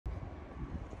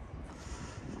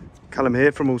Calum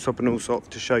here from Allsopp Allsopp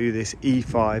to show you this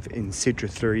E5 in Sidra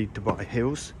 3 Dubai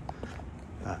Hills.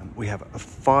 We have a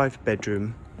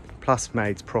 5-bedroom plus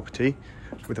maids property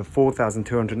with a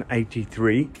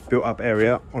 4,283 built up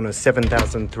area on a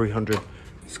 7,300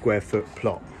 square foot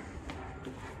plot.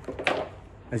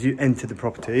 As you enter the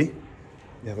property,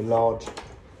 you have a large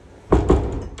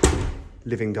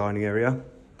living dining area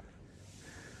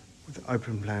with an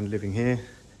open plan living here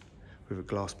with a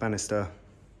glass banister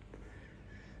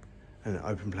and an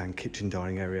open plan kitchen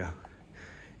dining area.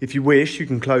 If you wish, you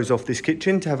can close off this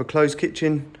kitchen to have a closed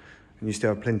kitchen, and you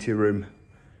still have plenty of room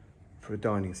for a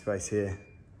dining space here.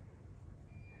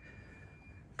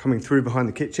 Coming through behind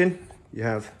the kitchen, you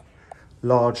have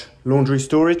large laundry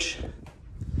storage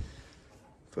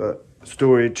for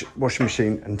storage, washing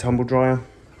machine and tumble dryer.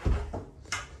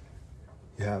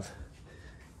 You have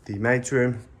the maid's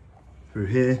room through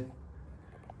here,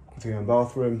 with your own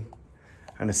bathroom,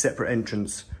 and a separate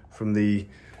entrance from the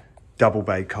double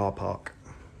bay car park.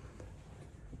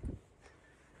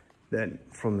 Then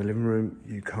from the living room,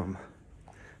 you come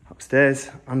upstairs.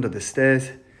 Under the stairs,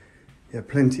 you have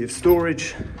plenty of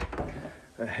storage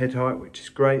at head height, which is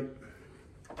great.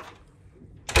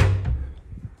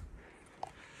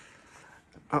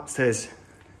 Upstairs,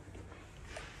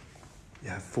 you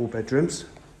have 4 bedrooms.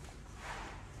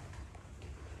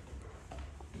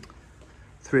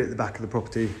 3 at the back of the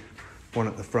property, 1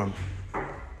 at the front.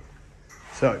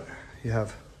 So you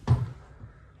have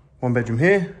 1 bedroom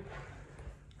here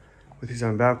with his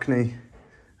own balcony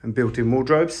and built-in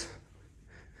wardrobes.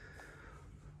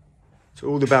 So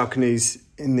all the balconies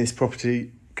in this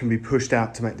property can be pushed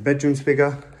out to make the bedrooms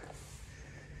bigger.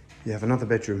 You have another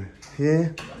bedroom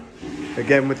here,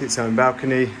 again with its own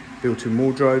balcony, built-in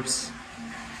wardrobes.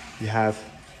 You have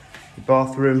the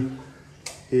bathroom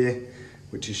here,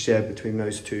 which is shared between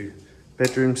those 2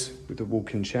 bedrooms with a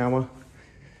walk-in shower.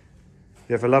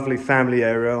 You have a lovely family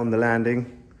area on the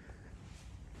landing,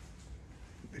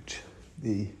 which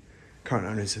the current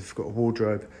owners have got a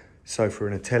wardrobe, sofa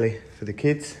and a telly for the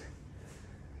kids.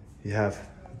 You have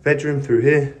a bedroom through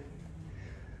here.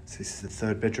 So this is the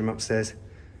 3rd bedroom upstairs.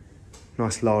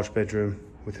 Nice large bedroom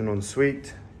with an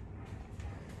ensuite.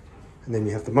 And then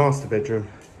you have the master bedroom,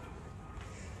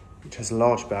 which has a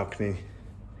large balcony,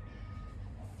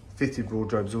 fitted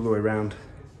wardrobes all the way around,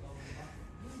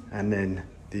 and then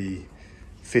the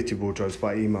fitted wardrobes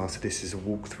by EMA. So this is a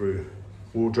walk-through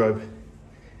wardrobe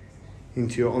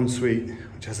into your ensuite,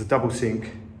 which has a double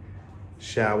sink,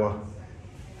 shower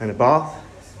and a bath.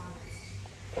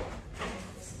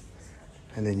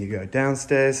 And then you go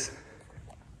downstairs,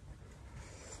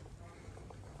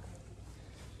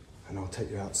 and I'll take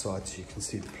you outside so you can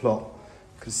see the plot,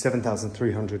 because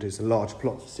 7,300 is a large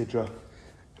plot for Sidra.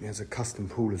 It has a custom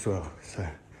pool as well. So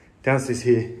downstairs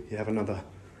here, you have another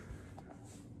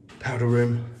powder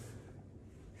room.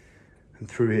 And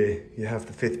through here, you have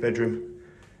the 5th bedroom,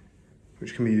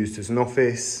 which can be used as an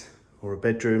office or a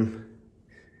bedroom.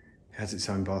 It has its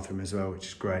own bathroom as well, which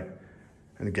is great.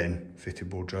 And again,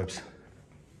 fitted wardrobes.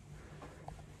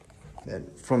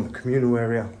 Then from the communal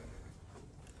area,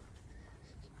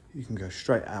 you can go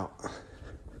straight out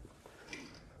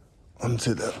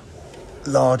onto the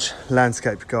large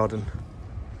landscaped garden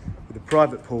with a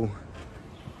private pool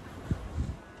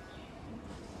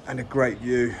and a great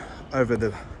view over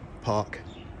the park.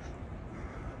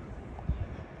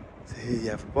 So here you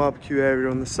have a barbecue area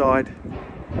on the side,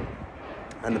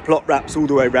 and the plot wraps all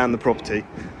the way around the property.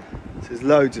 So there's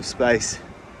loads of space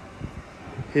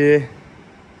here,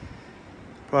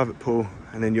 private pool,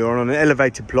 and then you're on an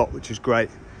elevated plot, which is great,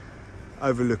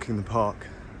 overlooking the park.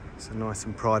 So nice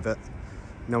and private.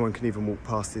 No one can even walk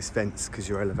past this fence because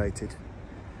you're elevated.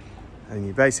 And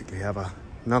you basically have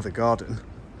another garden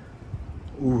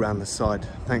all around the side,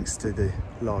 thanks to the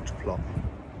large plot.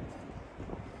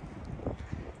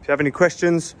 If you have any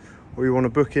questions or you want to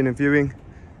book in a viewing,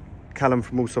 Calum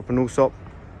from Allsopp Allsopp,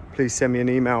 please send me an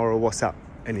email or a WhatsApp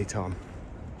anytime.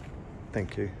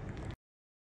 Thank you.